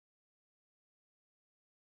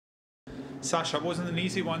Sasha, it wasn't an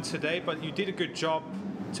easy one today, but you did a good job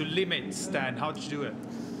to limit Stan. How did you do it?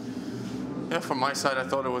 Yeah, from my side, I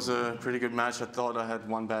thought it was a pretty good match. I thought I had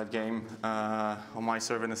one bad game on my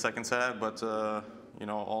serve in the second set, but you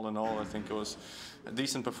know, all in all, I think it was a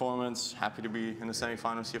decent performance. Happy to be in the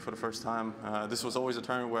semifinals here for the first time. This was always a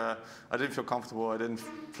tournament where I didn't feel comfortable. I didn't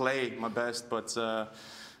play my best, but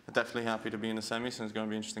definitely happy to be in the semis, and it's going to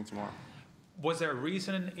be interesting tomorrow. Was there a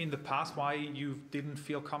reason in the past why you didn't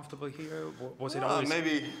feel comfortable here? Was it always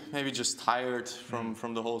maybe just tired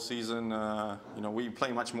from the whole season? You know, we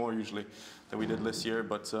play much more usually than we did this year,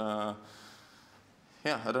 but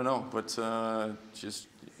yeah, I don't know. But just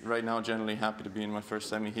right now, generally happy to be in my first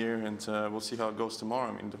semi here, and we'll see how it goes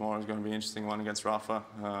tomorrow. I mean, tomorrow is going to be an interesting one against Rafa.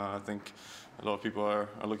 I think a lot of people are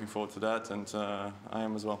looking forward to that, and I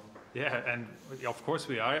am as well. Yeah, and of course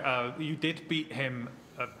we are. You did beat him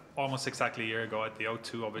almost exactly a year ago at the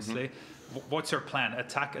O2, obviously. What's your plan?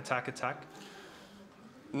 Attack, attack, attack?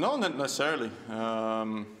 No, not necessarily.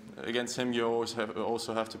 Against him, you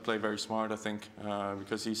also have to play very smart, I think,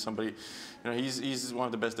 because he's somebody, you know, he's one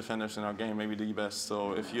of the best defenders in our game, maybe the best.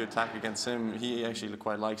 So if you attack against him, he actually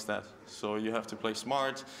quite likes that. So you have to play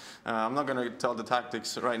smart. I'm not going to tell the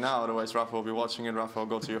tactics right now, otherwise Rafa will be watching it. Rafa will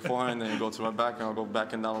go to your forehand, then you go to my back, and I'll go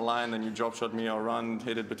back and down the line, then you drop shot me or run,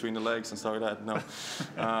 hit it between the legs and stuff like that.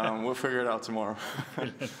 No, we'll figure it out tomorrow.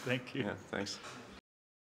 Thank you. Yeah, thanks.